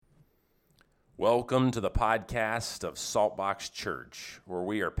Welcome to the podcast of Saltbox Church, where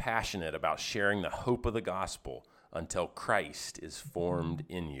we are passionate about sharing the hope of the gospel until Christ is formed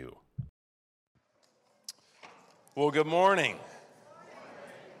in you. Well, good morning.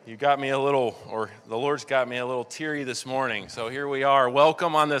 You got me a little, or the Lord's got me a little teary this morning. So here we are.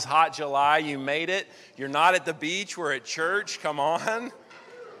 Welcome on this hot July. You made it. You're not at the beach. We're at church. Come on.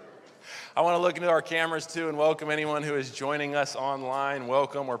 I want to look into our cameras too and welcome anyone who is joining us online.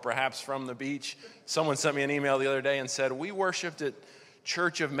 Welcome, or perhaps from the beach. Someone sent me an email the other day and said, we worshiped at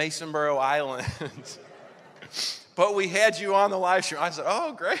Church of Masonboro Island, but we had you on the live stream. I said,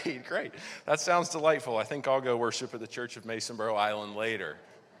 oh, great. That sounds delightful. I think I'll go worship at the Church of Masonboro Island later.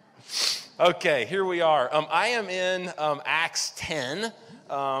 Okay, here we are. I am in Acts 10.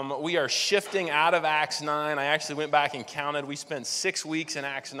 We are shifting out of Acts 9. I actually went back and counted. We spent 6 weeks in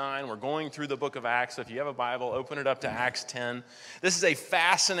Acts 9. We're going through the book of Acts. So if you have a Bible, open it up to Acts 10. This is a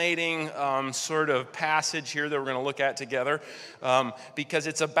fascinating sort of passage here that we're going to look at together because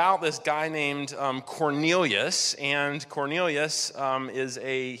it's about this guy named Cornelius. And Cornelius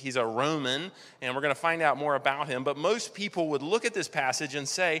he's a Roman, and we're going to find out more about him. But most people would look at this passage and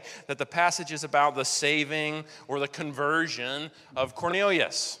say that the passage is about the saving or the conversion of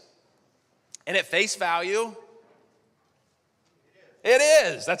Cornelius. And at face value, it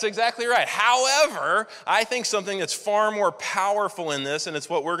is. That's exactly right. However, I think something that's far more powerful in this, and it's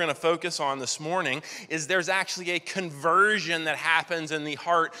what we're going to focus on this morning, is there's actually a conversion that happens in the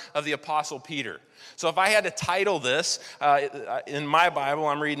heart of the Apostle Peter. So if I had to title this, in my Bible,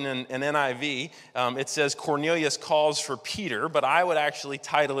 I'm reading an NIV, it says Cornelius calls for Peter, but I would actually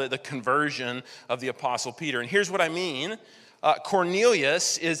title it the conversion of the Apostle Peter. And here's what I mean.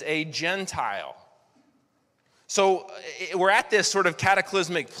 Cornelius is a Gentile. So we're at this sort of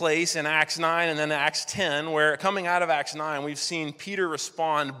cataclysmic place in Acts 9 and then Acts 10, where coming out of Acts 9, we've seen Peter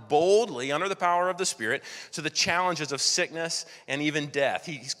respond boldly under the power of the Spirit to the challenges of sickness and even death.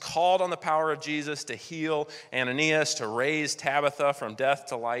 He's called on the power of Jesus to heal Ananias, to raise Tabitha from death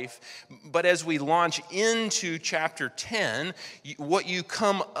to life. But as we launch into chapter 10, what you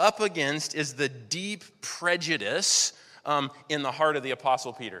come up against is the deep prejudice in the heart of the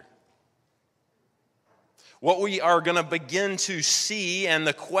Apostle Peter. What we are going to begin to see, and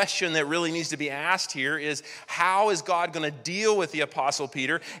the question that really needs to be asked here is, how is God going to deal with the Apostle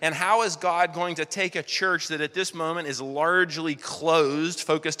Peter? And how is God going to take a church that at this moment is largely closed,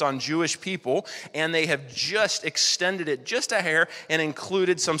 focused on Jewish people, and they have just extended it just a hair and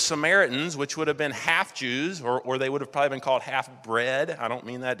included some Samaritans, which would have been half Jews, or they would have probably been called half bred. I don't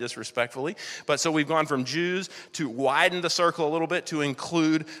mean that disrespectfully. But so we've gone from Jews to widen the circle a little bit to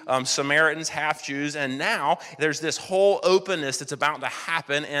include Samaritans, half Jews, and now there's this whole openness that's about to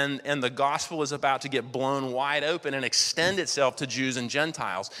happen, and the gospel is about to get blown wide open and extend itself to Jews and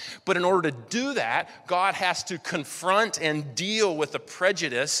Gentiles. But in order to do that, God has to confront and deal with the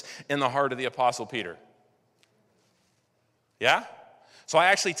prejudice in the heart of the Apostle Peter. Yeah? So I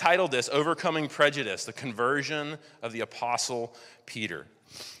actually titled this, Overcoming Prejudice, the Conversion of the Apostle Peter.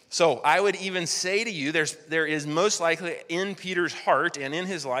 So I would even say to you, there is most likely in Peter's heart and in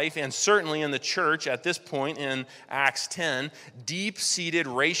his life, and certainly in the church at this point in Acts 10, deep-seated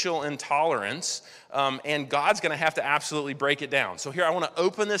racial intolerance, and God's going to have to absolutely break it down. So here I want to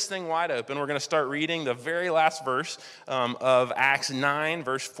open this thing wide open. We're going to start reading the very last verse of Acts 9,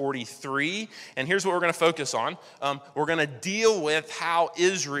 verse 43, and here's what we're going to focus on. We're going to deal with how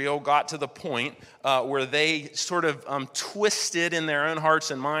Israel got to the point where they sort of twisted in their own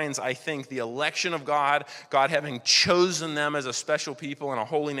hearts and minds, I think, the election of God having chosen them as a special people and a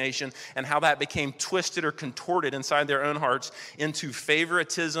holy nation, and how that became twisted or contorted inside their own hearts into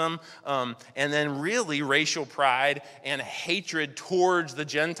favoritism, and then really racial pride and hatred towards the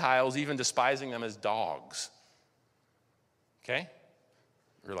Gentiles, even despising them as dogs. Okay?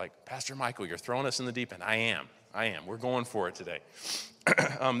 You're like, Pastor Michael, you're throwing us in the deep end. I am. We're going for it today.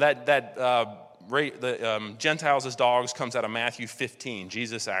 The Gentiles as dogs comes out of Matthew 15.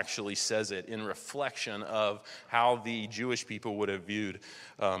 Jesus actually says it in reflection of how the Jewish people would have viewed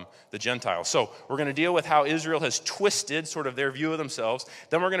the Gentiles. So we're going to deal with how Israel has twisted sort of their view of themselves.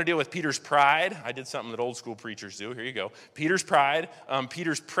 Then we're going to deal with Peter's pride. I did something that old school preachers do. Here you go. Peter's pride,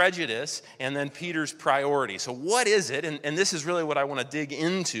 Peter's prejudice, and then Peter's priority. So what is it? And this is really what I want to dig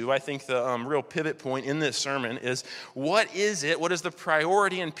into. I think the real pivot point in this sermon is, what is it? What is the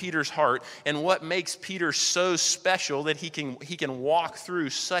priority in Peter's heart? And what makes Peter so special that he can walk through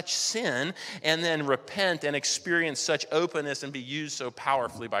such sin and then repent and experience such openness and be used so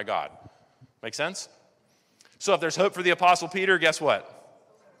powerfully by God? Make sense? So if there's hope for the Apostle Peter, guess what?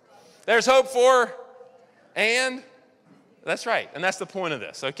 There's hope for That's right, and that's the point of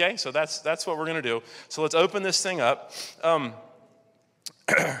this, okay? So that's what we're going to do. So let's open this thing up.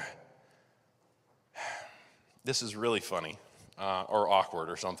 This is really funny or awkward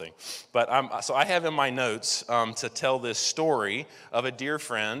or something. But so I have in my notes to tell this story of a dear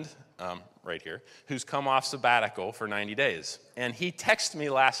friend, right here, who's come off sabbatical for 90 days. And he texted me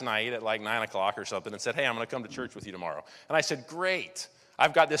last night at like 9 o'clock or something and said, hey, I'm going to come to church with you tomorrow. And I said, great.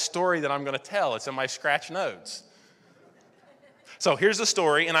 I've got this story that I'm going to tell. It's in my scratch notes. So here's the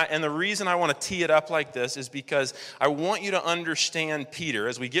story, and the reason I want to tee it up like this is because I want you to understand Peter.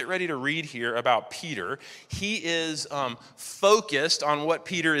 As we get ready to read here about Peter, he is focused on what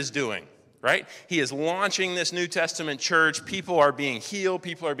Peter is doing, right? He is launching this New Testament church. People are being healed.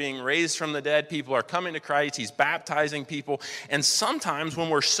 People are being raised from the dead. People are coming to Christ. He's baptizing people. And sometimes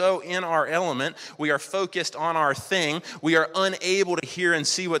when we're so in our element, we are focused on our thing, we are unable to hear and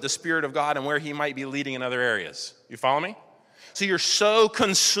see what the Spirit of God and where he might be leading in other areas. You follow me? So you're so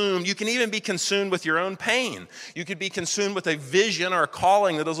consumed. You can even be consumed with your own pain. You could be consumed with a vision or a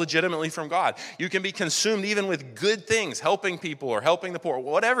calling that is legitimately from God. You can be consumed even with good things, helping people or helping the poor,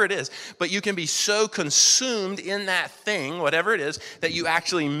 whatever it is. But you can be so consumed in that thing, whatever it is, that you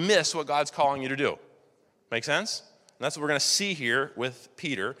actually miss what God's calling you to do. Make sense? And that's what we're going to see here with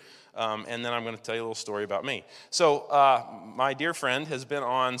Peter. And then I'm going to tell you a little story about me. So my dear friend has been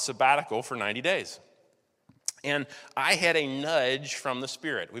on sabbatical for 90 days. And I had a nudge from the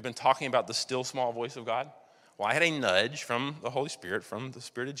Spirit. We've been talking about the still small voice of God. Well, I had a nudge from the Holy Spirit, from the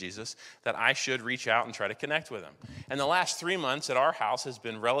Spirit of Jesus, that I should reach out and try to connect with him. And the last 3 months at our house has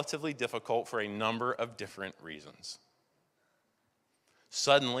been relatively difficult for a number of different reasons.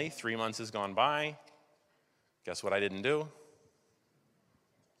 Suddenly, 3 months has gone by. Guess what I didn't do?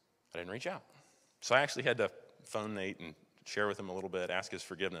 I didn't reach out. So I actually had to phone Nate and share with him a little bit, ask his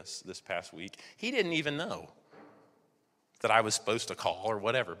forgiveness this past week. He didn't even know that I was supposed to call or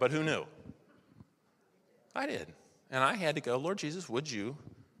whatever, but who knew? I did. And I had to go, Lord Jesus, would you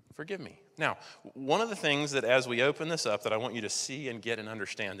forgive me? Now, one of the things that as we open this up that I want you to see and get and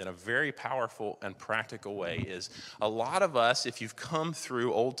understand in a very powerful and practical way is a lot of us, if you've come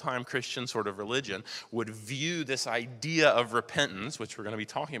through old-time Christian sort of religion, would view this idea of repentance, which we're going to be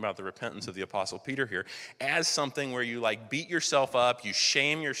talking about the repentance of the Apostle Peter here, as something where you like beat yourself up, you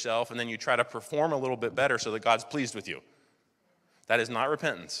shame yourself, and then you try to perform a little bit better so that God's pleased with you. That is not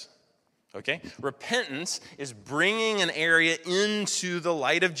repentance, okay? Repentance is bringing an area into the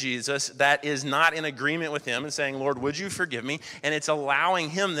light of Jesus that is not in agreement with him and saying, Lord, would you forgive me? And it's allowing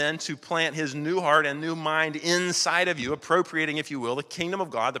him then to plant his new heart and new mind inside of you, appropriating, if you will, the kingdom of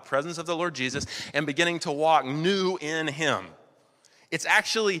God, the presence of the Lord Jesus, and beginning to walk new in him. It's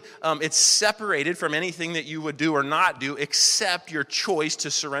actually, it's separated from anything that you would do or not do except your choice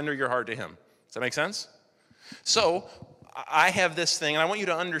to surrender your heart to him. Does that make sense? So, I have this thing, and I want you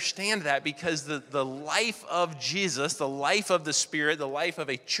to understand that because the life of Jesus, the life of the Spirit, the life of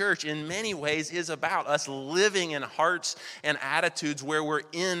a church in many ways is about us living in hearts and attitudes where we're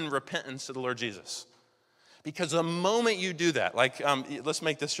in repentance to the Lord Jesus. Because the moment you do that, like let's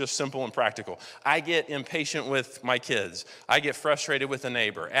make this just simple and practical. I get impatient with my kids. I get frustrated with a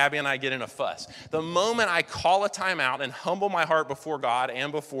neighbor. Abby and I get in a fuss. The moment I call a timeout and humble my heart before God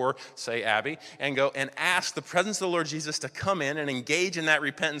and before, say, Abby, and go and ask the presence of the Lord Jesus to come in and engage in that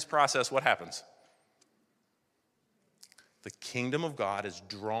repentance process, what happens? The kingdom of God is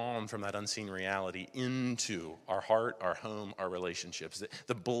drawn from that unseen reality into our heart, our home, our relationships.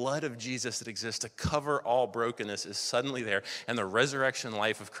 The blood of Jesus that exists to cover all brokenness is suddenly there, and the resurrection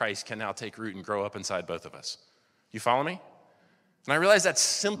life of Christ can now take root and grow up inside both of us. You follow me? And I realize that's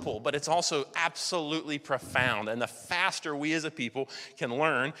simple, but it's also absolutely profound. And the faster we as a people can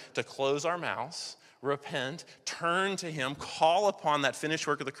learn to close our mouths, repent, turn to him, call upon that finished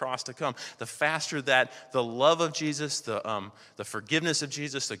work of the cross to come, the faster that the love of Jesus, the forgiveness of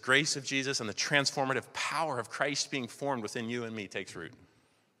Jesus, the grace of Jesus, and the transformative power of Christ being formed within you and me takes root.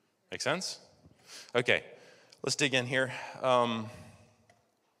 Make sense? Okay, let's dig in here.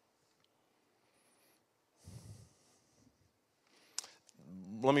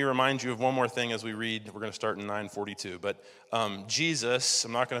 Let me remind you of one more thing as we read. We're going to start in 9:42. But Jesus,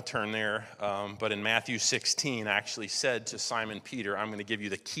 I'm not going to turn there, but in Matthew 16 actually said to Simon Peter, I'm going to give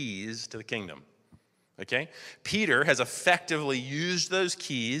you the keys to the kingdom. Okay? Peter has effectively used those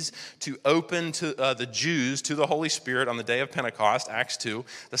keys to open to the Jews to the Holy Spirit on the day of Pentecost, Acts 2.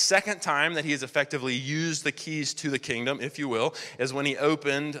 The second time that he has effectively used the keys to the kingdom, if you will, is when he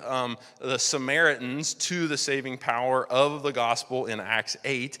opened the Samaritans to the saving power of the gospel in Acts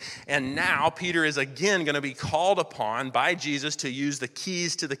 8. And now Peter is again going to be called upon by Jesus to use the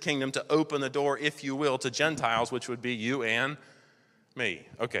keys to the kingdom to open the door, if you will, to Gentiles, which would be you and me.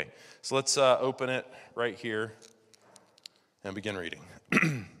 Okay, so let's open it right here and begin reading.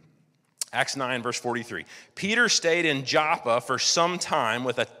 Acts 9, verse 43. Peter stayed in Joppa for some time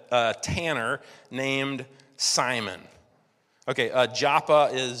with a tanner named Simon. Okay, Joppa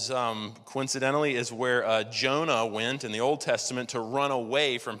is, coincidentally, is where Jonah went in the Old Testament to run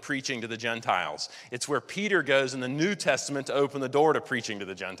away from preaching to the Gentiles. It's where Peter goes in the New Testament to open the door to preaching to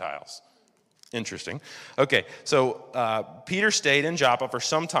the Gentiles. Interesting. Okay, so Peter stayed in Joppa for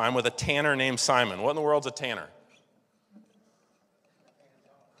some time with a tanner named Simon. What in the world's a tanner?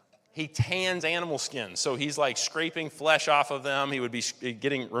 He tans animal skins. So he's like scraping flesh off of them. He would be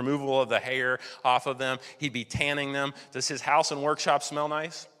getting removal of the hair off of them. He'd be tanning them. Does his house and workshop smell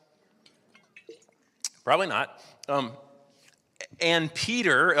nice? Probably not. And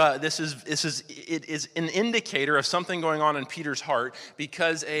Peter, it is an indicator of something going on in Peter's heart,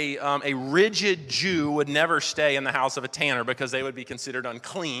 because a rigid Jew would never stay in the house of a tanner because they would be considered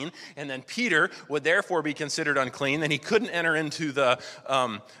unclean, and then Peter would therefore be considered unclean. Then he couldn't enter into the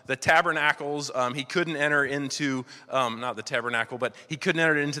tabernacles. He couldn't enter into not the tabernacle, but he couldn't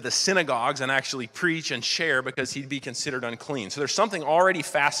enter into the synagogues and actually preach and share because he'd be considered unclean. So there's something already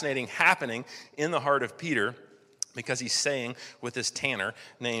fascinating happening in the heart of Peter, because he's staying with this tanner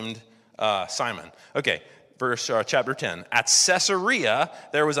named Simon. Okay, chapter 10. At Caesarea,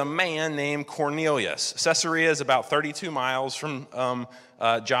 there was a man named Cornelius. Caesarea is about 32 miles from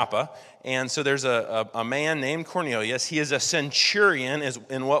Joppa. And so there's a man named Cornelius. He is a centurion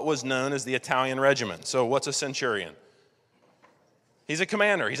in what was known as the Italian regiment. So what's a centurion? He's a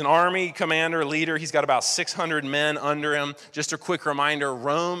commander. He's an army commander, leader. He's got about 600 men under him. Just a quick reminder,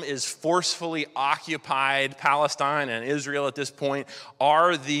 Rome is forcefully occupied Palestine and Israel at this point.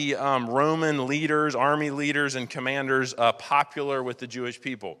 Are the Roman leaders, army leaders, and commanders popular with the Jewish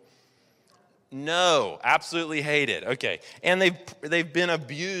people? No, absolutely hated. Okay, and they've been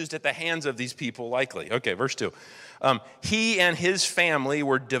abused at the hands of these people, likely. Okay, verse 2. He and his family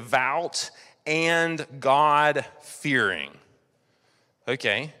were devout and God-fearing.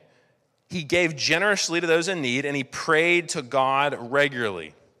 Okay, he gave generously to those in need, and he prayed to God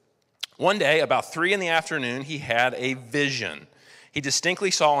regularly. One day, about 3 p.m, he had a vision. He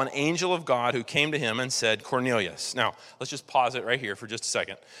distinctly saw an angel of God who came to him and said, Cornelius. Now, let's just pause it right here for just a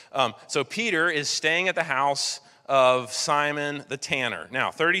second. So Peter is staying at the house of Simon the tanner.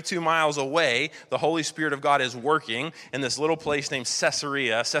 Now, 32 miles away, the Holy Spirit of God is working in this little place named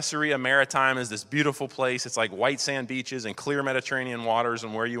Caesarea. Caesarea Maritime is this beautiful place. It's like white sand beaches and clear Mediterranean waters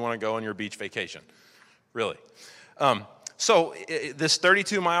and where you want to go on your beach vacation. Really. So this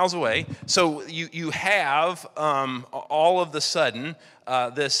 32 miles away, so you have all of the sudden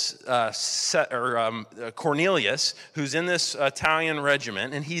Cornelius, who's in this Italian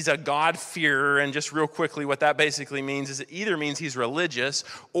regiment, and he's a God-fearer. And just real quickly, what that basically means is it either means he's religious,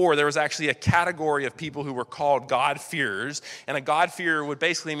 or there was actually a category of people who were called God-fearers. And a God-fearer would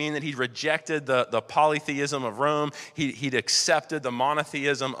basically mean that he rejected the polytheism of Rome. He'd accepted the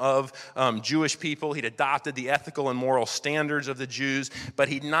monotheism of Jewish people. He'd adopted the ethical and moral standards of the Jews, but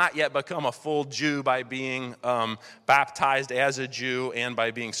he'd not yet become a full Jew by being baptized as a Jew and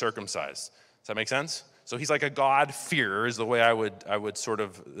by being circumcised. Does that make sense? So he's like a God-fearer is the way I would sort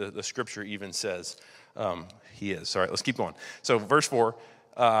of, the scripture even says he is. All right, let's keep going. So verse 4,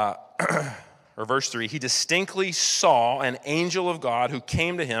 or verse 3, he distinctly saw an angel of God who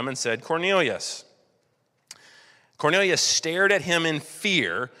came to him and said, Cornelius. Cornelius stared at him in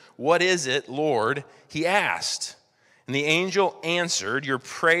fear. What is it, Lord? He asked. And the angel answered, your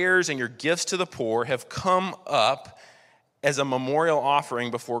prayers and your gifts to the poor have come up as a memorial offering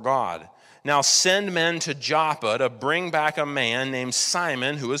before God. Now send men to Joppa to bring back a man named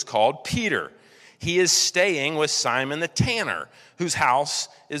Simon who is called Peter. He is staying with Simon the tanner, whose house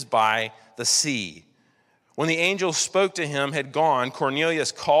is by the sea. When the angel spoke to him had gone,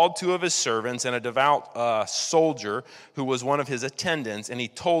 Cornelius called 2 of his servants and a devout soldier who was one of his attendants, and he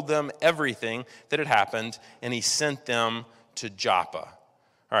told them everything that had happened, and he sent them to Joppa.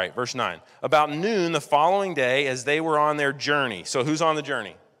 All right, verse 9. About noon the following day, as they were on their journey. So who's on the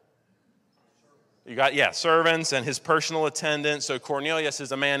journey? You got, servants and his personal attendant. So Cornelius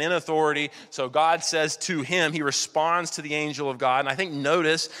is a man in authority. So God says to him, he responds to the angel of God. And I think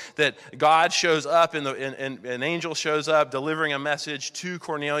notice that God shows up, and an angel shows up delivering a message to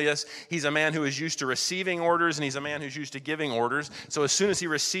Cornelius. He's a man who is used to receiving orders, and he's a man who's used to giving orders. So as soon as he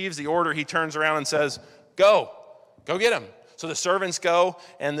receives the order, he turns around and says, go get him. So the servants go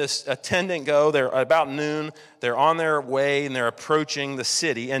and this attendant go. They're about noon. They're on their way and they're approaching the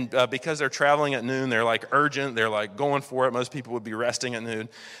city. And because they're traveling at noon, they're like urgent. They're like going for it. Most people would be resting at noon.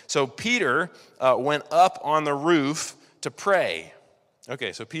 So Peter went up on the roof to pray.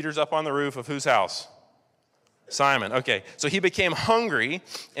 Okay, so Peter's up on the roof of whose house? Simon. Okay, so he became hungry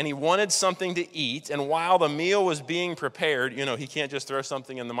and he wanted something to eat. And while the meal was being prepared, he can't just throw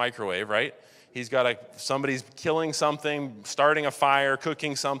something in the microwave, right? He's got somebody's killing something, starting a fire,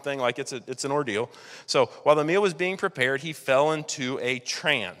 cooking something, like it's an ordeal. So while the meal was being prepared, he fell into a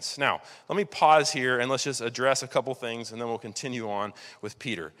trance. Now, let me pause here and let's just address a couple things and then we'll continue on with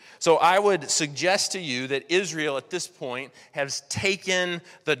Peter. So I would suggest to you that Israel at this point has taken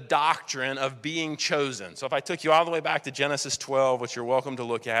the doctrine of being chosen. So if I took you all the way back to Genesis 12, which you're welcome to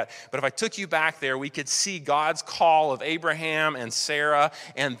look at, but if I took you back there, we could see God's call of Abraham and Sarah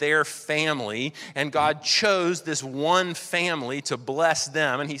and their family. And God chose this one family to bless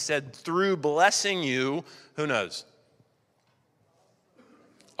them. And he said, through blessing you, who knows?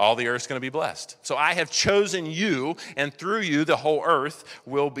 All the earth's going to be blessed. So I have chosen you, and through you, the whole earth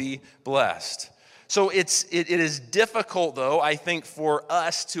will be blessed. So it is difficult, though, I think, for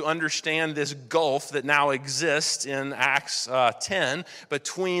us to understand this gulf that now exists in Acts 10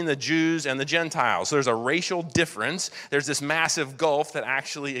 between the Jews and the Gentiles. So there's a racial difference. There's this massive gulf that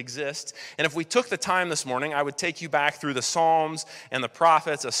actually exists. And if we took the time this morning, I would take you back through the Psalms and the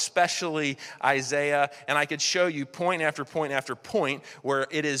prophets, especially Isaiah, and I could show you point after point after point where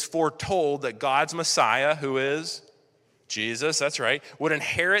it is foretold that God's Messiah, who is Jesus, that's right, would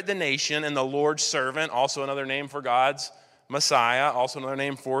inherit the nation, and the Lord's servant, also another name for God's Messiah, also another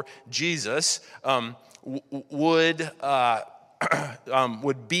name for Jesus, would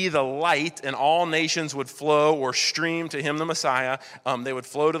be the light, and all nations would flow or stream to him, the Messiah. They would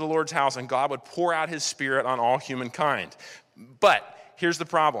flow to the Lord's house, and God would pour out his Spirit on all humankind. But here's the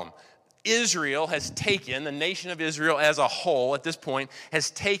problem. Israel has taken, the nation of Israel as a whole at this point, has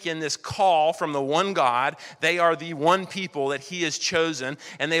taken this call from the one God. They are the one people that he has chosen,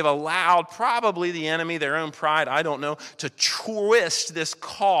 and they've allowed probably the enemy, their own pride, I don't know, to twist this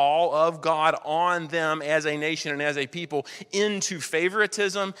call of God on them as a nation and as a people into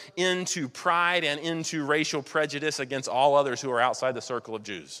favoritism, into pride, and into racial prejudice against all others who are outside the circle of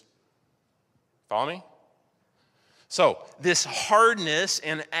Jews. Follow me? So this hardness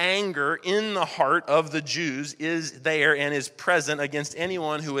and anger in the heart of the Jews is there and is present against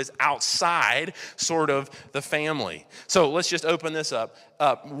anyone who is outside sort of the family. So let's just open this up.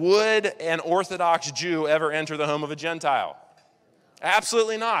 Would an Orthodox Jew ever enter the home of a Gentile?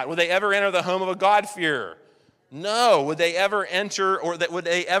 Absolutely not. Would they ever enter the home of a God-fearer? No. Would they ever enter, or would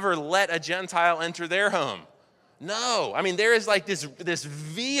they ever let a Gentile enter their home? No. I mean, there is like this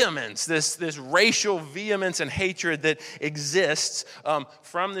vehemence, this racial vehemence and hatred that exists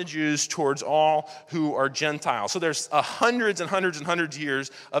from the Jews towards all who are Gentiles. So there's hundreds and hundreds and hundreds of years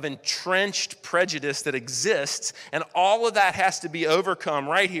of entrenched prejudice that exists, and all of that has to be overcome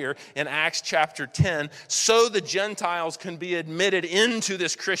right here in Acts chapter 10 so the Gentiles can be admitted into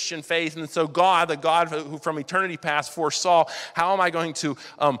this Christian faith. And so God, the God who from eternity past foresaw, how am I going to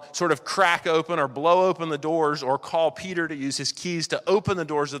sort of crack open or blow open the doors or call Peter to use his keys to open the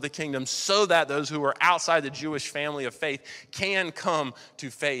doors of the kingdom so that those who are outside the Jewish family of faith can come to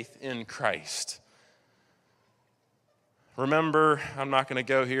faith in Christ. Remember, I'm not going to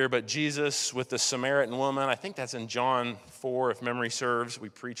go here, but Jesus with the Samaritan woman, I think that's in John 4, if memory serves. We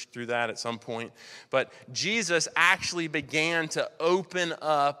preached through that at some point. But Jesus actually began to open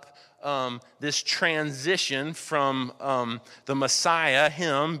up this transition from the Messiah,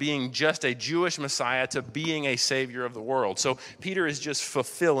 him being just a Jewish Messiah, to being a Savior of the world. So Peter is just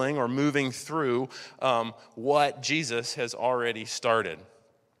fulfilling or moving through what Jesus has already started.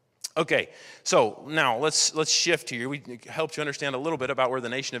 Okay, so now let's shift here. We helped you understand a little bit about where the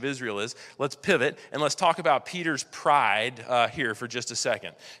nation of Israel is. Let's pivot and let's talk about Peter's pride here for just a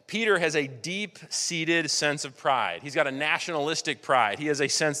second. Peter has a deep-seated sense of pride. He's got a nationalistic pride. He has a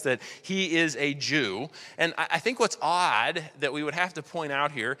sense that he is a Jew. And I think what's odd that we would have to point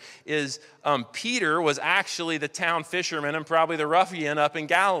out here is Peter was actually the town fisherman and probably the ruffian up in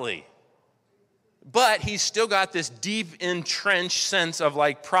Galilee. But he's still got this deep entrenched sense of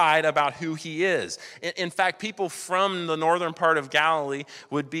like pride about who he is. In fact, people from the northern part of Galilee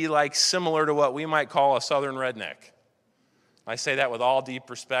would be like similar to what we might call a southern redneck. I say that with all deep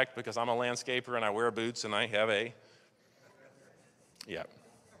respect because I'm a landscaper and I wear boots and I have a, yeah.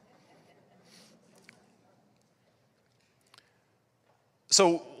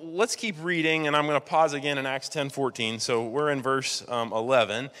 So let's keep reading, and I'm going to pause again in Acts 10:14. So we're in verse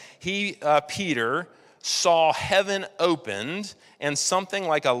 11. Peter, saw heaven opened and something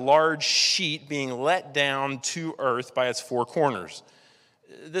like a large sheet being let down to earth by its four corners.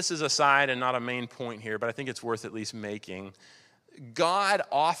 This is a side and not a main point here, but I think it's worth at least making. God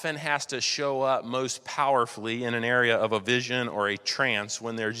often has to show up most powerfully in an area of a vision or a trance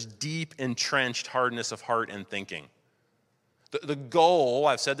when there's deep entrenched hardness of heart and thinking. The goal,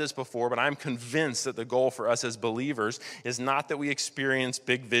 I've said this before, but I'm convinced that the goal for us as believers is not that we experience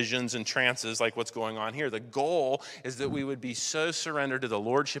big visions and trances like what's going on here. The goal is that we would be so surrendered to the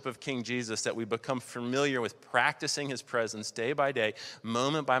lordship of King Jesus that we become familiar with practicing his presence day by day,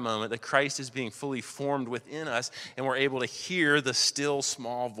 moment by moment, that Christ is being fully formed within us and we're able to hear the still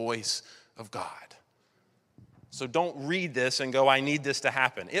small voice of God. So don't read this and go, I need this to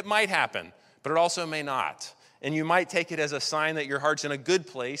happen. It might happen, but it also may not. And you might take it as a sign that your heart's in a good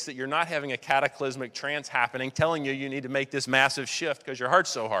place, that you're not having a cataclysmic trance happening, telling you need to make this massive shift because your heart's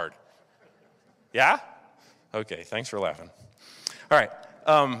so hard. Yeah? Okay, thanks for laughing. All right,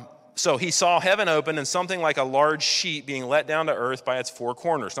 so he saw heaven open and something like a large sheet being let down to earth by its four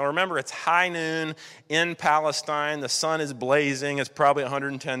corners. Now remember, it's high noon in Palestine. The sun is blazing. It's probably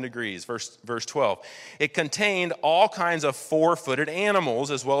 110 degrees, verse 12. It contained all kinds of four-footed animals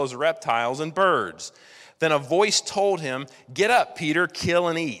as well as reptiles and birds. Then a voice told him, "Get up, Peter, kill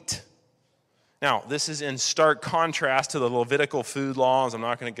and eat." Now, this is in stark contrast to the Levitical food laws. I'm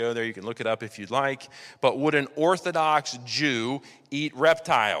not going to go there. You can look it up if you'd like. But would an Orthodox Jew eat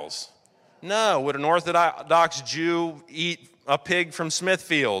reptiles? No. Would an Orthodox Jew eat a pig from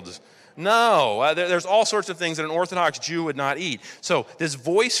Smithfields? No. There's all sorts of things that an Orthodox Jew would not eat. So this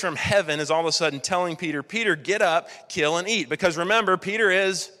voice from heaven is all of a sudden telling Peter, Peter, get up, kill and eat. Because remember, Peter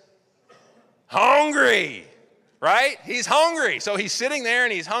is hungry, right? He's hungry. So he's sitting there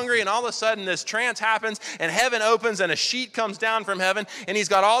and he's hungry, and all of a sudden this trance happens and heaven opens and a sheet comes down from heaven, and he's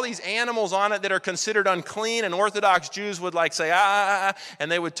got all these animals on it that are considered unclean, and Orthodox Jews would like say,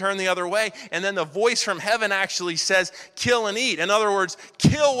 and they would turn the other way. And then the voice from heaven actually says, kill and eat. In other words,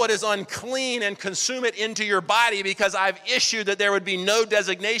 kill what is unclean and consume it into your body, because I've issued that there would be no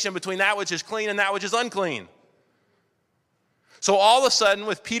designation between that which is clean and that which is unclean. So all of a sudden,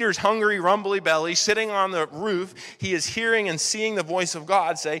 with Peter's hungry, rumbly belly, sitting on the roof, he is hearing and seeing the voice of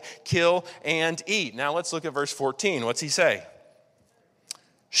God say, kill and eat. Now let's look at verse 14. What's he say?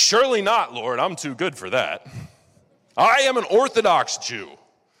 Surely not, Lord, I'm too good for that. I am an Orthodox Jew.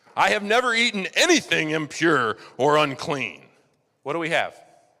 I have never eaten anything impure or unclean. What do we have?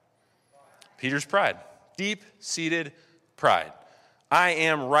 Peter's pride. Deep-seated pride. I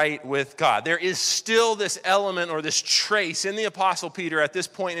am right with God. There is still this element or this trace in the Apostle Peter at this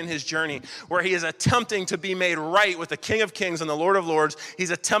point in his journey where he is attempting to be made right with the King of Kings and the Lord of Lords. He's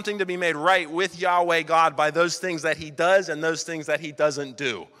attempting to be made right with Yahweh God by those things that he does and those things that he doesn't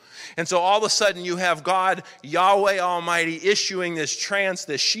do. And so all of a sudden you have God, Yahweh Almighty, issuing this trance.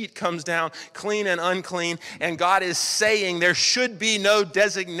 This sheet comes down, clean and unclean, and God is saying there should be no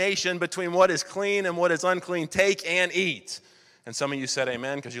designation between what is clean and what is unclean. Take and eat. And some of you said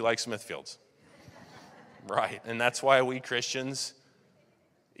amen because you like Smithfields. Right, and that's why we Christians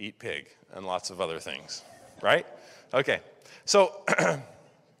eat pig and lots of other things, right? Okay, so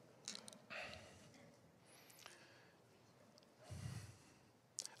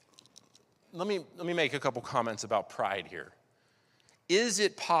let me make a couple comments about pride here. Is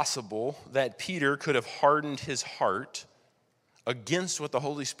it possible that Peter could have hardened his heart against what the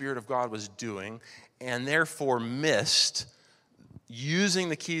Holy Spirit of God was doing and therefore missed using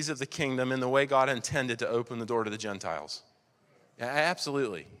the keys of the kingdom in the way God intended to open the door to the Gentiles? Yeah,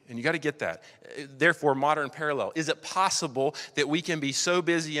 absolutely. And you got to get that. Therefore, modern parallel. Is it possible that we can be so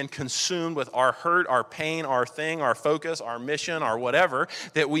busy and consumed with our hurt, our pain, our thing, our focus, our mission, our whatever,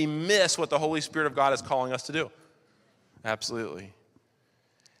 that we miss what the Holy Spirit of God is calling us to do? Absolutely.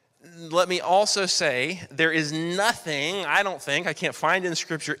 Let me also say, there is nothing, I can't find in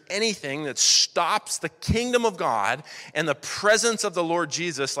Scripture anything that stops the kingdom of God and the presence of the Lord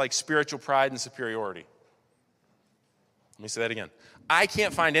Jesus like spiritual pride and superiority. Let me say that again. I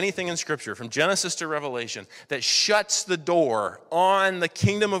can't find anything in Scripture from Genesis to Revelation that shuts the door on the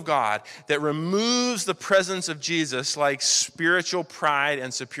kingdom of God, that removes the presence of Jesus like spiritual pride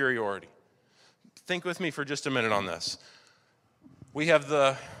and superiority. think with me for just a minute on this. We have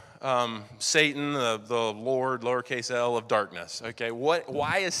the Satan, the Lord, lowercase l, of darkness. Okay,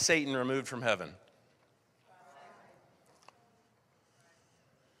 why is Satan removed from heaven?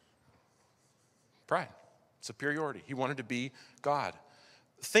 Pride, superiority. He wanted to be God.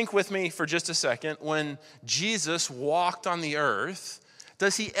 Think with me for just a second. When Jesus walked on the earth,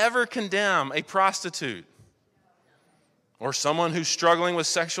 does he ever condemn a prostitute or someone who's struggling with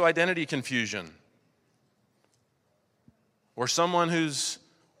sexual identity confusion or someone who's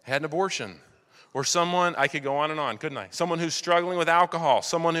had an abortion or someone, I could go on and on, couldn't I? Someone who's struggling with alcohol,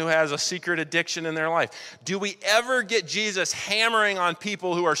 someone who has a secret addiction in their life. Do we ever get Jesus hammering on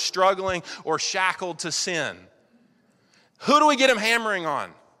people who are struggling or shackled to sin? Who do we get him hammering on?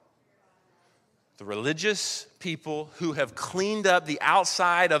 The religious people who have cleaned up the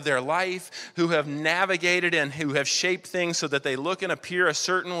outside of their life, who have navigated and who have shaped things so that they look and appear a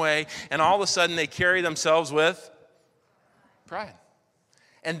certain way, and all of a sudden they carry themselves with pride.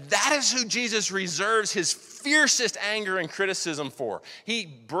 And that is who Jesus reserves his fiercest anger and criticism for. He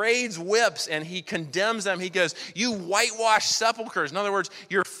braids whips and he condemns them. He goes, you whitewashed sepulchers. In other words,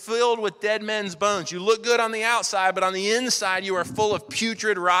 you're filled with dead men's bones. You look good on the outside, but on the inside you are full of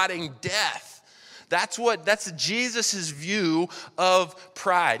putrid, rotting death. That's Jesus' view of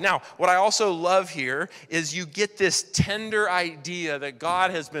pride. Now, what I also love here is you get this tender idea that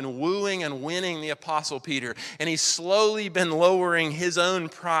God has been wooing and winning the Apostle Peter, and he's slowly been lowering his own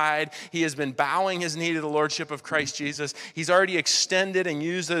pride. He has been bowing his knee to the lordship of Christ Jesus. He's already extended and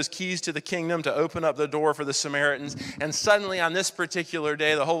used those keys to the kingdom to open up the door for the Samaritans. And suddenly on this particular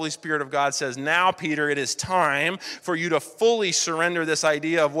day, the Holy Spirit of God says, now, Peter, it is time for you to fully surrender this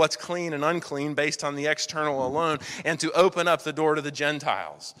idea of what's clean and unclean based on the external alone, and to open up the door to the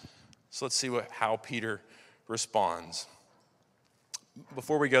Gentiles. So let's see how Peter responds.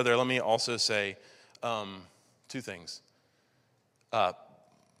 Before we go there, let me also say two things. A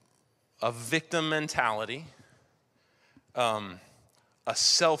victim mentality, a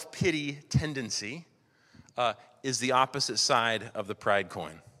self-pity tendency is the opposite side of the pride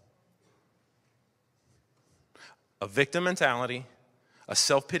coin. A victim mentality, a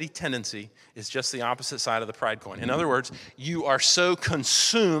self-pity tendency is just the opposite side of the pride coin. In other words, you are so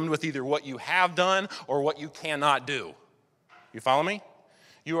consumed with either what you have done or what you cannot do. You follow me?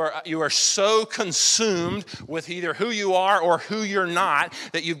 You are so consumed with either who you are or who you're not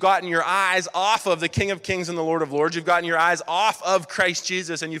that you've gotten your eyes off of the King of Kings and the Lord of Lords. You've gotten your eyes off of Christ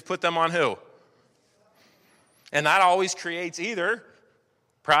Jesus and you've put them on who? And that always creates either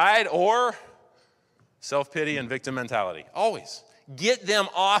pride or self-pity and victim mentality. Always. Get them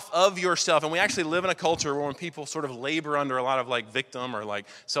off of yourself. And we actually live in a culture where when people sort of labor under a lot of like victim or like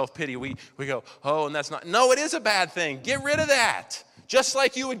self-pity, we go, oh, and that's not. No, it is a bad thing. Get rid of that. Just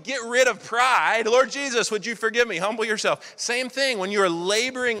like you would get rid of pride. Lord Jesus, would you forgive me? Humble yourself. Same thing. When you are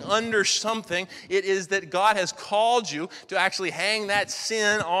laboring under something, it is that God has called you to actually hang that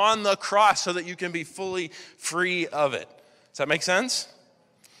sin on the cross so that you can be fully free of it. Does that make sense?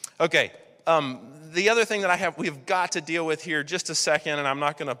 Okay. The other thing that we've got to deal with here just a second, and I'm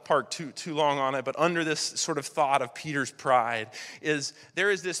not going to park too long on it, but under this sort of thought of Peter's pride is there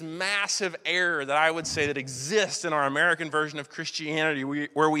is this massive error that I would say that exists in our American version of Christianity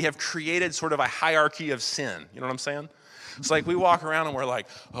where we have created sort of a hierarchy of sin. You know what I'm saying? It's like we walk around and we're like,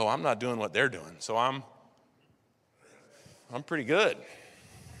 oh, I'm not doing what they're doing, so I'm pretty good.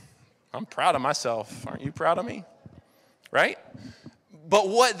 I'm proud of myself. Aren't you proud of me? Right? But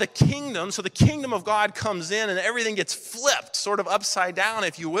what the kingdom of God comes in and everything gets flipped, sort of upside down,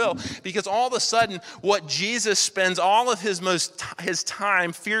 if you will, because all of a sudden what Jesus spends all of his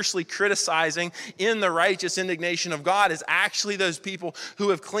time fiercely criticizing in the righteous indignation of God is actually those people who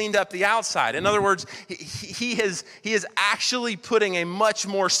have cleaned up the outside. In other words, he is actually putting a much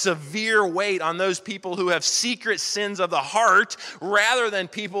more severe weight on those people who have secret sins of the heart rather than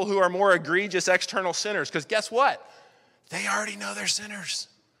people who are more egregious external sinners. Because guess what? They already know they're sinners.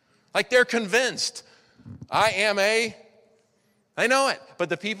 Like they're convinced. They know it. But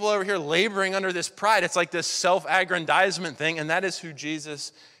the people over here laboring under this pride, it's like this self-aggrandizement thing, and that is who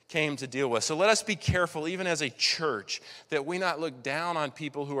Jesus came to deal with. So let us be careful, even as a church, that we not look down on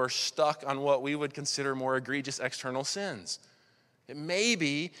people who are stuck on what we would consider more egregious external sins. It may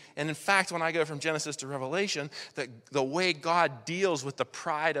be, and in fact, when I go from Genesis to Revelation, that the way God deals with the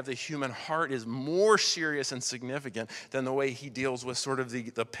pride of the human heart is more serious and significant than the way he deals with sort of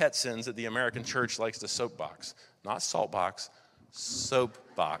the pet sins that the American church likes to soapbox. Not saltbox,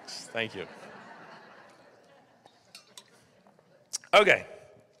 soapbox. Thank you. Okay.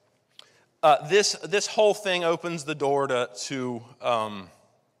 This whole thing opens the door to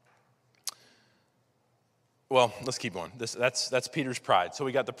Well, let's keep going. That's Peter's pride. So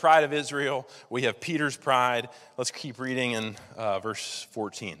we got the pride of Israel. We have Peter's pride. Let's keep reading in verse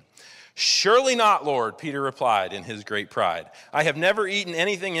 14. "Surely not, Lord," Peter replied in his great pride. "I have never eaten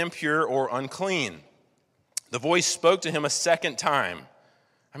anything impure or unclean." The voice spoke to him a second time.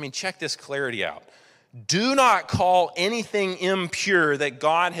 I mean, check this clarity out. "Do not call anything impure that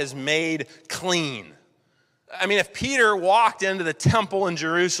God has made clean." I mean, if Peter walked into the temple in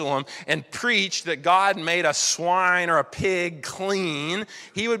Jerusalem and preached that God made a swine or a pig clean,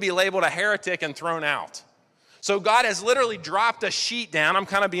 he would be labeled a heretic and thrown out. So God has literally dropped a sheet down. I'm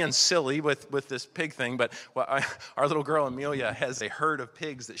kind of being silly with this pig thing, but our little girl Amelia has a herd of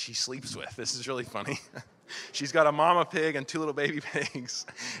pigs that she sleeps with. This is really funny. She's got a mama pig and 2 little baby pigs,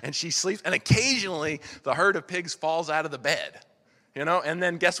 and she sleeps, and occasionally the herd of pigs falls out of the bed, and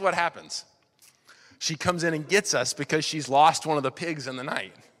then guess what happens? She comes in and gets us because she's lost one of the pigs in the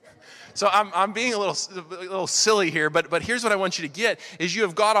night. So I'm being a little silly here, but here's what I want you to get, is you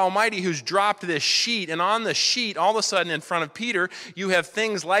have God Almighty who's dropped this sheet, and on the sheet, all of a sudden in front of Peter, you have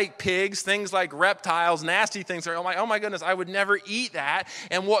things like pigs, things like reptiles, nasty things. Oh my goodness, I would never eat that.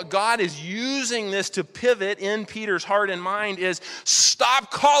 And what God is using this to pivot in Peter's heart and mind is,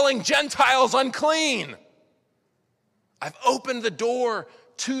 stop calling Gentiles unclean. I've opened the door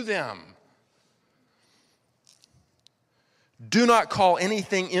to them. Do not call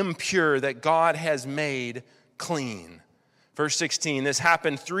anything impure that God has made clean. Verse 16, this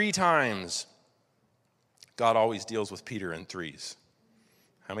happened 3 times. God always deals with Peter in 3s.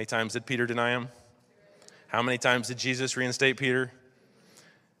 How many times did Peter deny him? How many times did Jesus reinstate Peter?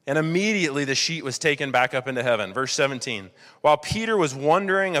 And immediately the sheet was taken back up into heaven. Verse 17, while Peter was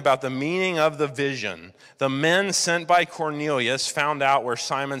wondering about the meaning of the vision, the men sent by Cornelius found out where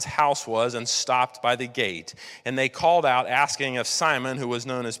Simon's house was and stopped by the gate. And they called out asking if Simon, who was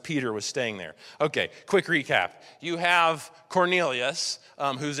known as Peter, was staying there. Okay, quick recap. You have Cornelius,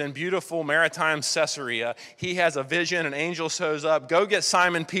 who's in beautiful maritime Caesarea. He has a vision. An angel shows up. Go get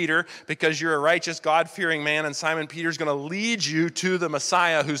Simon Peter because you're a righteous, God-fearing man, and Simon Peter's going to lead you to the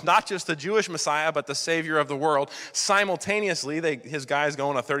Messiah, who's not just the Jewish Messiah, but the Savior of the world. Simultaneously, his guys go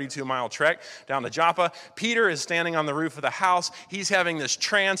on a 32-mile trek down to Joppa. Peter is standing on the roof of the house. He's having this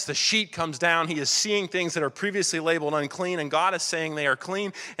trance. The sheet comes down. He is seeing things that are previously labeled unclean, and God is saying they are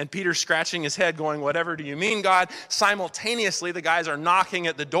clean. And Peter's scratching his head going, whatever do you mean, God? Simultaneously, the guys are knocking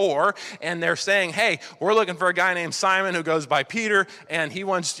at the door, and they're saying, hey, we're looking for a guy named Simon who goes by Peter, and he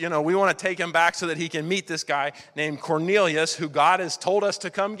wants, we want to take him back so that he can meet this guy named Cornelius, who God has told us to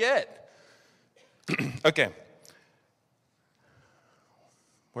come get. Okay.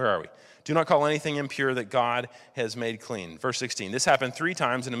 Where are we? Do not call anything impure that God has made clean. Verse 16, this happened 3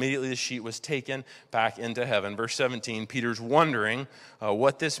 times, and immediately the sheet was taken back into heaven. Verse 17, Peter's wondering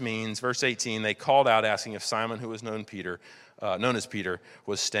what this means. Verse 18, they called out asking if Simon, who was known as Peter,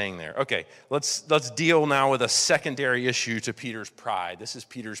 was staying there. Okay, let's deal now with a secondary issue to Peter's pride. This is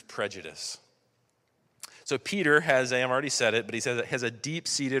Peter's prejudice. So Peter has, I've already said it, but he says it has a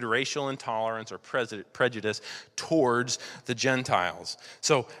deep-seated racial intolerance or prejudice towards the Gentiles.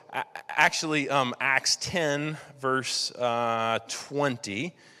 So actually, Acts 10, verse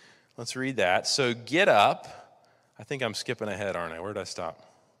 20, let's read that. So get up. I think I'm skipping ahead, aren't I? Where did I stop?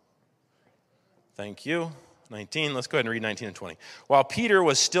 Thank you. 19, let's go ahead and read 19 and 20. While Peter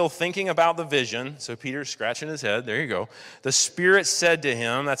was still thinking about the vision, so Peter's scratching his head, there you go. The Spirit said to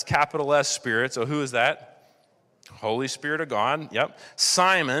him, that's capital S Spirit, so who is that? Holy Spirit of God, yep.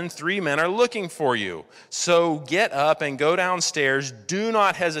 Simon, 3 men are looking for you. So get up and go downstairs. Do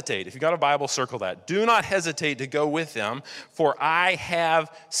not hesitate. If you've got a Bible, circle that. Do not hesitate to go with them, for I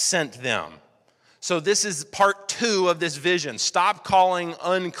have sent them. So this is part 2 of this vision. Stop calling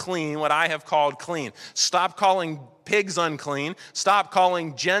unclean what I have called clean. Stop calling pigs unclean. Stop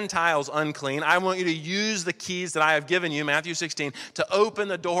calling Gentiles unclean. I want you to use the keys that I have given you, Matthew 16, to open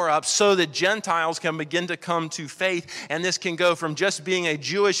the door up so that Gentiles can begin to come to faith. And this can go from just being a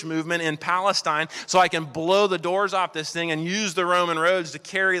Jewish movement in Palestine, so I can blow the doors off this thing and use the Roman roads to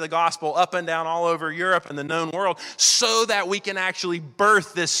carry the gospel up and down all over Europe and the known world, so that we can actually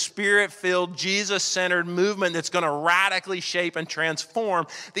birth this Spirit-filled, Jesus-centered movement that's going to radically shape and transform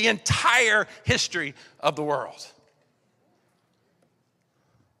the entire history of the world.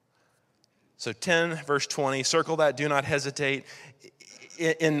 So 10, verse 20, circle that, do not hesitate.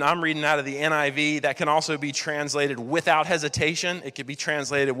 I'm reading out of the NIV. That can also be translated without hesitation. It could be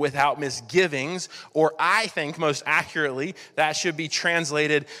translated without misgivings. Or I think most accurately, that should be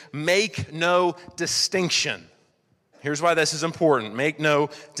translated, make no distinction. Here's why this is important. Make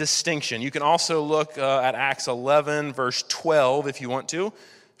no distinction. You can also look at Acts 11, verse 12, if you want to.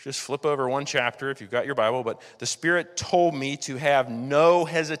 Just flip over one chapter if you've got your Bible. But the Spirit told me to have no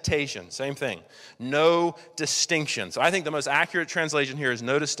hesitation. Same thing. No distinction. So I think the most accurate translation here is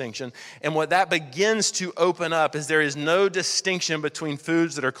no distinction. And what that begins to open up is there is no distinction between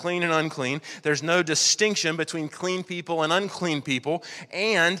foods that are clean and unclean. There's no distinction between clean people and unclean people.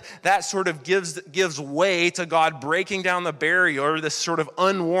 And that sort of gives way to God breaking down the barrier, this sort of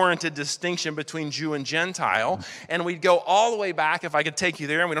unwarranted distinction between Jew and Gentile. And we'd go all the way back, if I could take you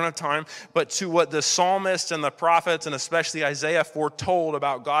there, and we don't have time, but to what the psalmists and the prophets, and especially Isaiah, foretold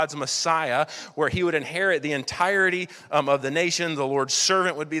about God's Messiah, where he would inherit the entirety of the nation. The Lord's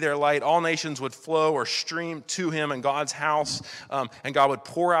servant would be their light. All nations would flow or stream to him in God's house, and God would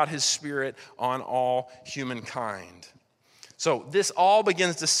pour out his Spirit on all humankind. So this all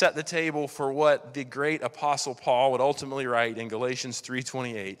begins to set the table for what the great Apostle Paul would ultimately write in Galatians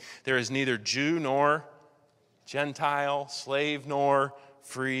 3:28. There is neither Jew nor Gentile, slave nor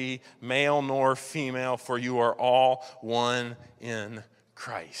free, male nor female, for you are all one in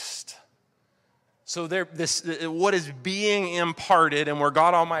Christ. So what is being imparted, and where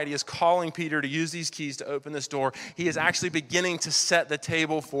God Almighty is calling Peter to use these keys to open this door, he is actually beginning to set the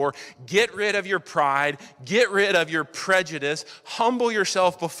table for get rid of your pride, get rid of your prejudice, humble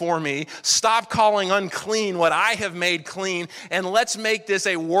yourself before me, stop calling unclean what I have made clean, and let's make this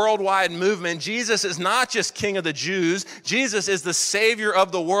a worldwide movement. Jesus is not just King of the Jews. Jesus is the Savior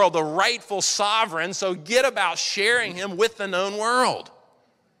of the world, the rightful sovereign, so get about sharing him with the known world.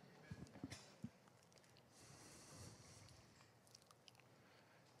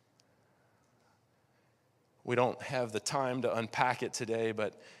 We don't have the time to unpack it today,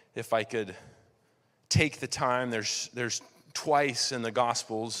 but if I could take the time, there's twice in the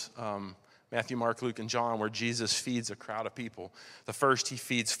Gospels, Matthew, Mark, Luke, and John, where Jesus feeds a crowd of people. The first, he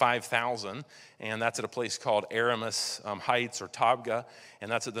feeds 5,000, and that's at a place called Aramis Heights or Tabgha, and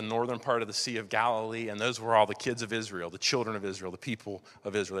that's at the northern part of the Sea of Galilee, and those were all the kids of Israel, the children of Israel, the people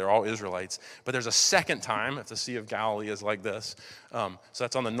of Israel. They're all Israelites. But there's a second time, if the Sea of Galilee is like this, so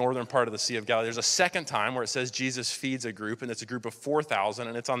that's on the northern part of the Sea of Galilee. There's a second time where it says Jesus feeds a group, and it's a group of 4,000,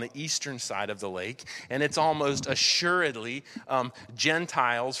 and it's on the eastern side of the lake, and it's almost assuredly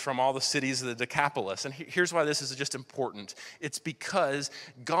Gentiles from all the cities of the Decapolis. And here's why this is just important. It's because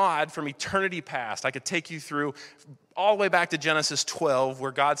God, from eternity past, I could take you through all the way back to Genesis 12,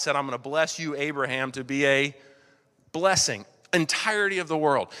 where God said, I'm going to bless you, Abraham, to be a blessing. Entirety of the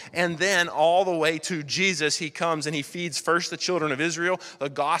world. And then all the way to Jesus, he comes and he feeds first the children of Israel. The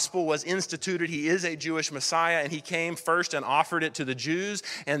gospel was instituted. He is a Jewish Messiah, and he came first and offered it to the Jews.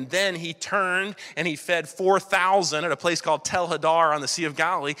 And then he turned and he fed 4,000 at a place called Tel Hadar on the Sea of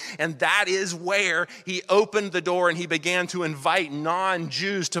Galilee. And that is where he opened the door and he began to invite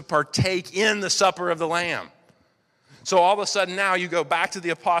non-Jews to partake in the supper of the Lamb. So all of a sudden now you go back to the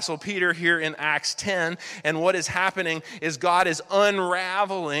Apostle Peter here in Acts 10, and what is happening is God is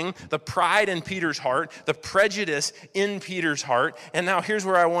unraveling the pride in Peter's heart, the prejudice in Peter's heart. And now here's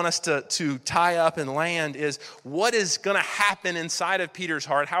where I want us to tie up and land is what is going to happen inside of Peter's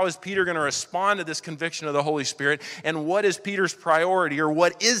heart? How is Peter going to respond to this conviction of the Holy Spirit? And what is Peter's priority, or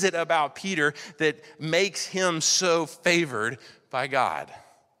what is it about Peter that makes him so favored by God?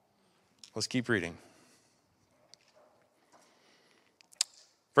 Let's keep reading.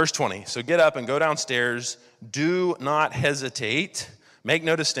 Verse 20, so get up and go downstairs, do not hesitate, make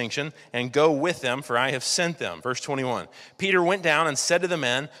no distinction, and go with them, for I have sent them. Verse 21, Peter went down and said to the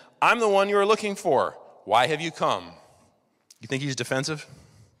men, I'm the one you are looking for. Why have you come? You think he's defensive?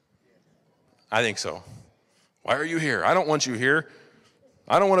 I think so. Why are you here? I don't want you here.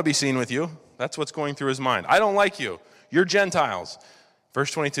 I don't want to be seen with you. That's what's going through his mind. I don't like you. You're Gentiles.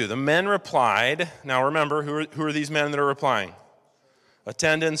 Verse 22, the men replied, now remember, who are these men that are replying?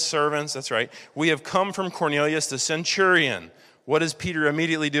 Attendants, servants, that's right. We have come from Cornelius the centurion. What does Peter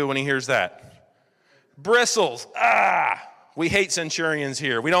immediately do when he hears that? Bristles. We hate centurions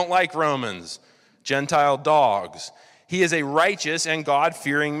here. We don't like Romans, Gentile dogs. He is a righteous and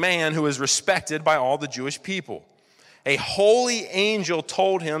God-fearing man who is respected by all the Jewish people. A holy angel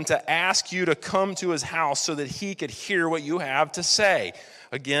told him to ask you to come to his house so that he could hear what you have to say.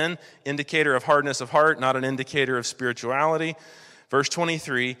 Again, indicator of hardness of heart, not an indicator of spirituality. Verse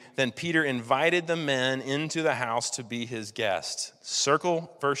 23, then Peter invited the men into the house to be his guests.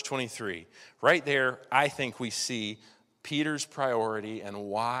 Circle verse 23. Right there, I think we see Peter's priority and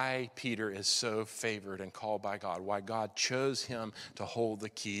why Peter is so favored and called by God, why God chose him to hold the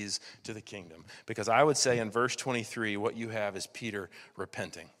keys to the kingdom. Because I would say in verse 23, what you have is Peter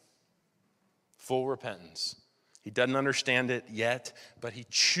repenting. Full repentance. He doesn't understand it yet, but he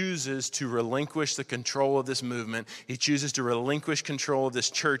chooses to relinquish the control of this movement. He chooses to relinquish control of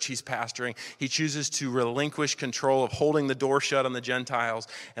this church he's pastoring. He chooses to relinquish control of holding the door shut on the Gentiles.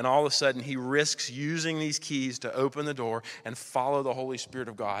 And all of a sudden, he risks using these keys to open the door and follow the Holy Spirit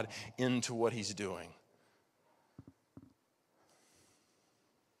of God into what he's doing.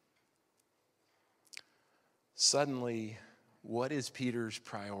 Suddenly, what is Peter's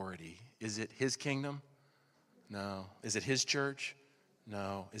priority? Is it his kingdom? No. Is it his church?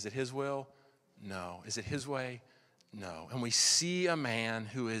 No. Is it his will? No. Is it his way? No. And we see a man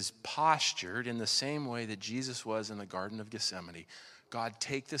who is postured in the same way that Jesus was in the Garden of Gethsemane. God,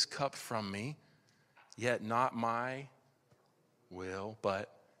 take this cup from me, yet not my will,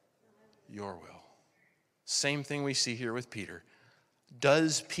 but your will. Same thing we see here with Peter.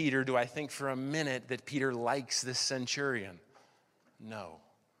 Do I think for a minute that Peter likes this centurion? No.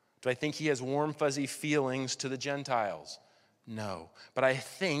 Do I think he has warm, fuzzy feelings to the Gentiles? No. But I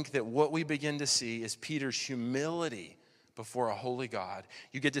think that what we begin to see is Peter's humility before a holy God.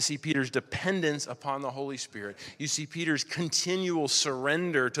 You get to see Peter's dependence upon the Holy Spirit. You see Peter's continual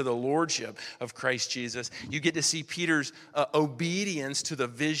surrender to the lordship of Christ Jesus. You get to see Peter's obedience to the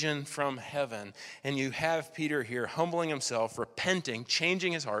vision from heaven. And you have Peter here humbling himself, repenting,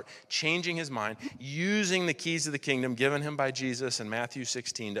 changing his heart, changing his mind, using the keys of the kingdom given him by Jesus in Matthew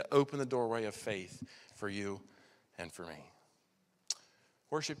 16 to open the doorway of faith for you and for me.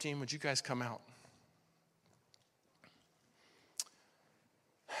 Worship team, would you guys come out?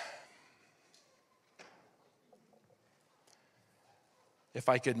 If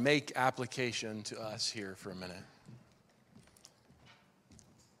I could make application to us here for a minute.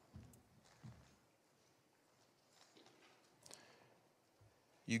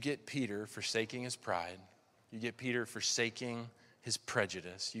 You get Peter forsaking his pride. You get Peter forsaking his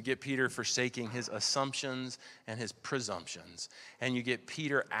prejudice. You get Peter forsaking his assumptions and his presumptions. And you get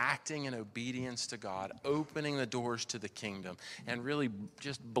Peter acting in obedience to God, opening the doors to the kingdom, and really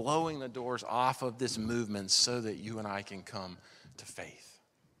just blowing the doors off of this movement so that you and I can come to faith.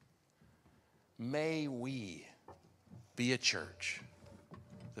 May we be a church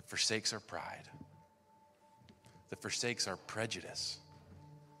that forsakes our pride, that forsakes our prejudice,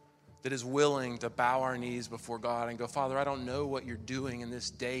 that is willing to bow our knees before God and go, Father, I don't know what you're doing in this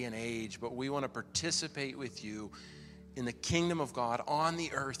day and age, but we want to participate with you in the kingdom of God on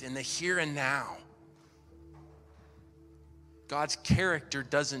the earth, in the here and now. God's character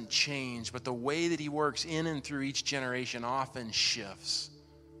doesn't change, but the way that he works in and through each generation often shifts.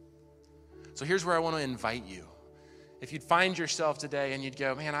 So here's where I want to invite you. If you'd find yourself today and you'd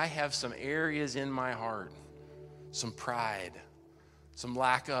go, man, I have some areas in my heart, some pride, some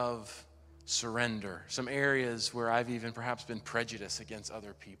lack of surrender, some areas where I've even perhaps been prejudiced against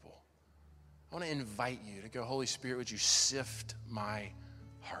other people. I want to invite you to go, Holy Spirit, would you sift my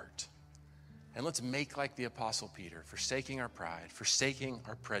heart? And let's make like the Apostle Peter, forsaking our pride, forsaking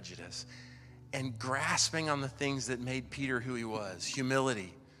our prejudice, and grasping on the things that made Peter who he was.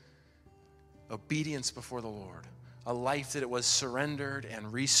 Humility, obedience before the Lord, a life that it was surrendered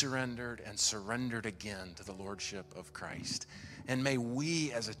and resurrendered and surrendered again to the lordship of Christ. And may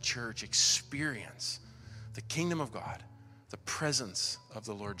we as a church experience the kingdom of God, the presence of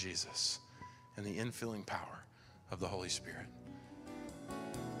the Lord Jesus, and the infilling power of the Holy Spirit.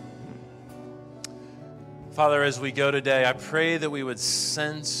 Father, as we go today, I pray that we would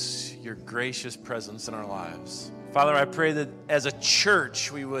sense your gracious presence in our lives. Father, I pray that as a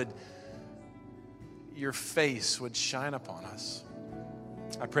church, your face would shine upon us.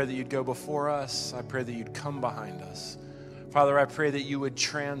 I pray that you'd go before us. I pray that you'd come behind us. Father, I pray that you would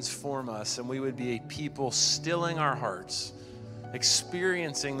transform us and we would be a people stilling our hearts,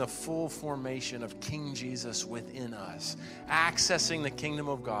 experiencing the full formation of King Jesus within us, accessing the kingdom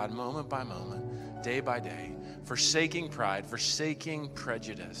of God moment by moment, day by day, forsaking pride, forsaking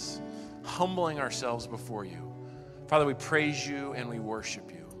prejudice, humbling ourselves before you. Father, we praise you and we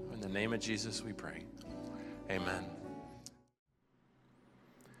worship you. In the name of Jesus, we pray. Amen.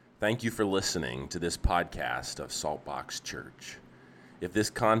 Thank you for listening to this podcast of Saltbox Church. If this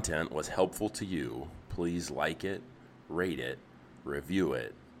content was helpful to you, please like it, rate it, review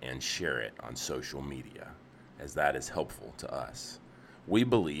it, and share it on social media, as that is helpful to us. We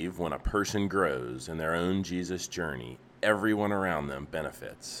believe when a person grows in their own Jesus journey, everyone around them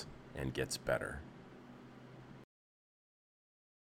benefits and gets better.